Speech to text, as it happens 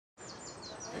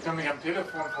Ich kann mich am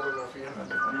Telefon fotografieren.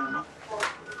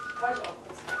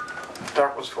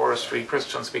 Darkwoods Forestry,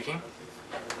 Christian speaking.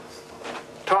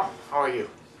 Tom, how are you?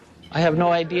 I have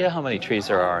no idea how many trees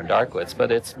there are in Darkwoods,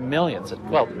 but it's millions.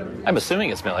 Well, I'm assuming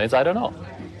it's millions. I don't know.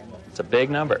 It's a big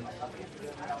number.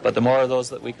 But the more of those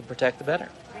that we can protect, the better.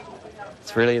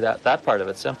 It's really that part of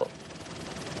it's simple.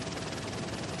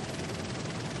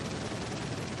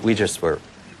 We just were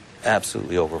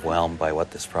absolutely overwhelmed by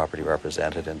what this property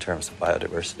represented in terms of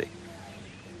biodiversity.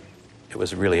 It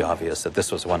was really obvious that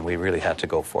this was one we really had to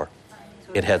go for.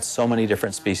 It had so many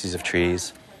different species of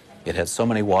trees. It had so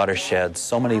many watersheds,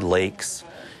 so many lakes,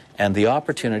 and the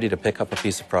opportunity to pick up a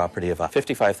piece of property of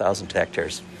 55,000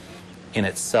 hectares in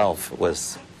itself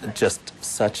was just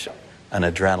such an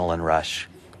adrenaline rush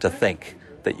to think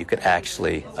that you could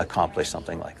actually accomplish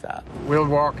something like that. We'll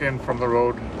walk in from the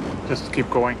road. Just keep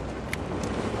going.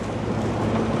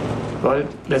 Wald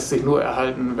lässt sich nur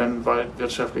erhalten, wenn Wald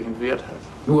wirtschaftlichen Wert hat.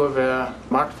 Nur wer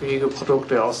marktfähige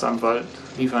Produkte aus seinem Wald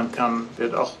liefern kann,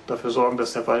 wird auch dafür sorgen,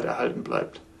 dass der Wald erhalten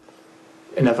bleibt.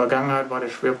 In der Vergangenheit war der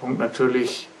Schwerpunkt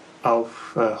natürlich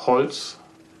auf Holz.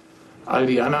 All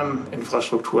die anderen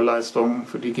Infrastrukturleistungen,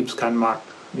 für die gibt es keinen Markt.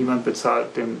 Niemand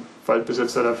bezahlt den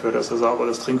Waldbesitzer dafür, dass er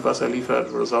sauberes Trinkwasser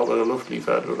liefert oder saubere Luft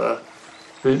liefert oder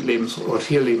oder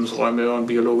Tierlebensräume und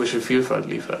biologische Vielfalt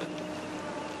liefert.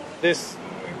 This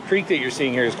creek that you're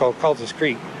seeing here is called Cultus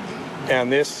Creek,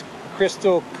 and this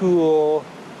crystal cool,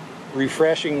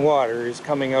 refreshing water is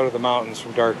coming out of the mountains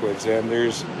from Darkwoods, and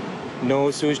there's no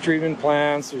sewage treatment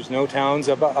plants, there's no towns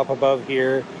up above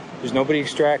here, there's nobody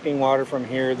extracting water from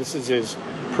here. This is as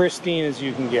pristine as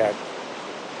you can get.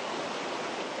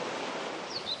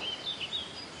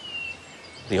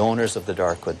 The owners of the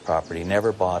Darkwood property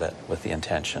never bought it with the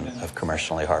intention of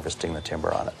commercially harvesting the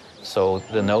timber on it. So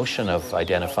the notion of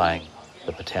identifying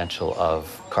the potential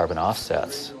of carbon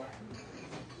offsets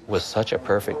was such a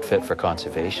perfect fit for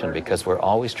conservation, because we're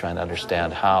always trying to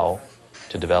understand how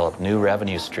to develop new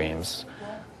revenue streams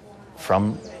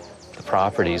from the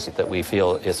properties that we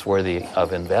feel it's worthy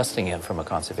of investing in from a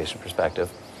conservation perspective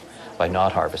by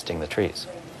not harvesting the trees.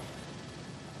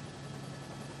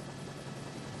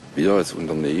 Wir als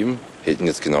Unternehmen hätten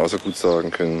jetzt genauso gut sagen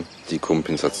können, die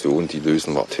Kompensation, die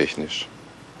lösen wir technisch.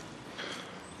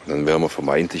 Und dann wären wir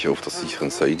vermeintlich auf der sicheren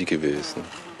Seite gewesen.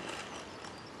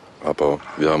 Aber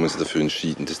wir haben uns dafür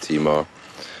entschieden, das Thema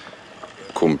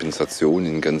Kompensation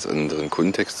in einen ganz anderen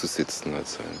Kontext zu setzen,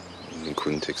 also in den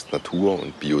Kontext Natur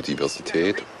und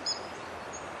Biodiversität.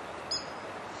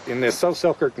 In the South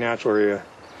Selkirk Natural Area,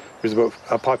 there's about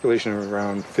a population of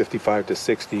around 55 to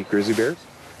 60 grizzly bears.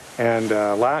 And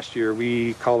last year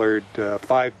we collared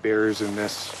 5 bears in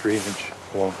this drainage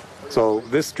alone. So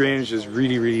this drainage is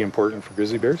really, really important for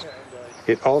grizzly bears.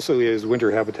 It also is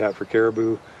winter habitat for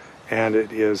caribou, and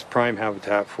it is prime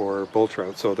habitat for bull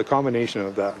trout. So the combination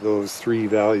of those 3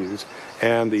 values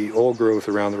and the old growth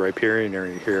around the riparian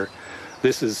area here,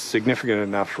 this is significant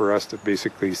enough for us to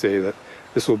basically say that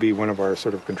this will be one of our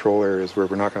sort of control areas where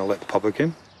we're not going to let the public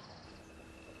in.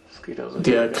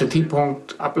 Der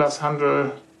Kritikpunkt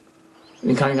Ablasshandel,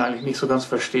 den kann ich eigentlich nicht so ganz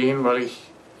verstehen, weil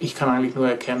ich kann eigentlich nur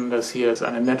erkennen, dass hier jetzt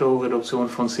eine Netto-Reduktion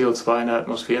von CO2 in der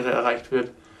Atmosphäre erreicht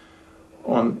wird.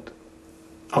 Und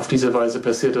auf diese Weise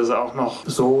passiert es auch noch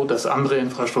so, dass andere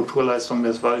Infrastrukturleistungen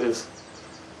des Waldes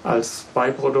als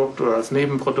Beiprodukt oder als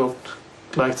Nebenprodukt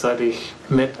gleichzeitig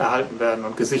mit erhalten werden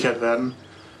und gesichert werden.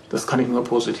 Das kann ich nur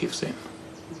positiv sehen.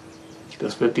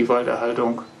 Das wird die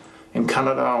Walderhaltung in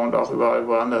Kanada und auch überall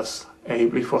woanders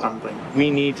erheblich voranbringen. We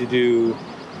need to do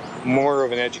more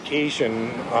of an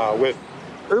education with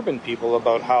urban people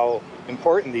about how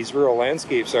important these rural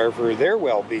landscapes are for their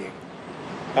well-being.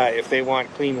 If they want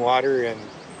clean water and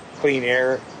clean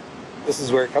air, this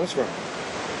is where it comes from.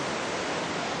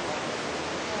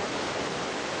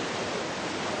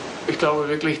 Ich glaube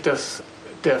wirklich, dass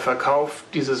der Verkauf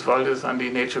dieses Waldes an die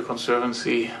Nature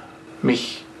Conservancy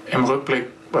mich im Rückblick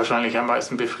wahrscheinlich am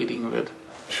meisten befriedigen wird.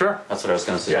 Sure, that's what I was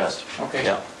going to suggest. Okay.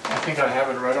 Yeah. I think I have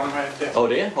it right on my desk. Oh,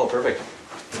 do you? Oh, perfect.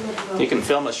 You can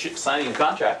film us signing a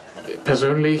contract.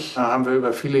 Persönlich haben wir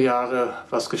über viele Jahre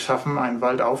was geschaffen, einen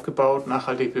Wald aufgebaut,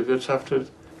 nachhaltig bewirtschaftet.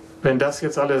 Wenn das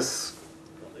jetzt alles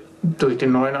durch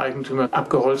den neuen Eigentümer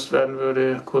abgeholzt werden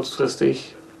würde,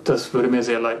 kurzfristig, das würde mir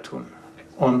sehr leid tun.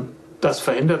 Und das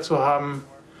verhindert zu haben,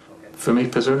 für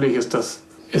mich persönlich ist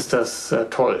das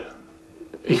toll.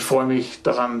 Ich freue mich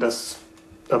daran, dass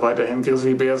da weiterhin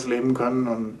Grizzly Bears leben können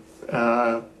und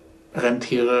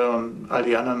Rentiere und all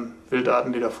die anderen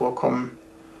Wildarten, die da vorkommen.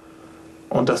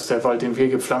 Und dass der Wald, den wir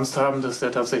gepflanzt haben, dass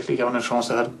der tatsächlich auch eine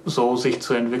Chance hat, so sich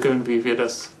zu entwickeln, wie wir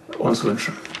das uns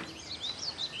wünschen.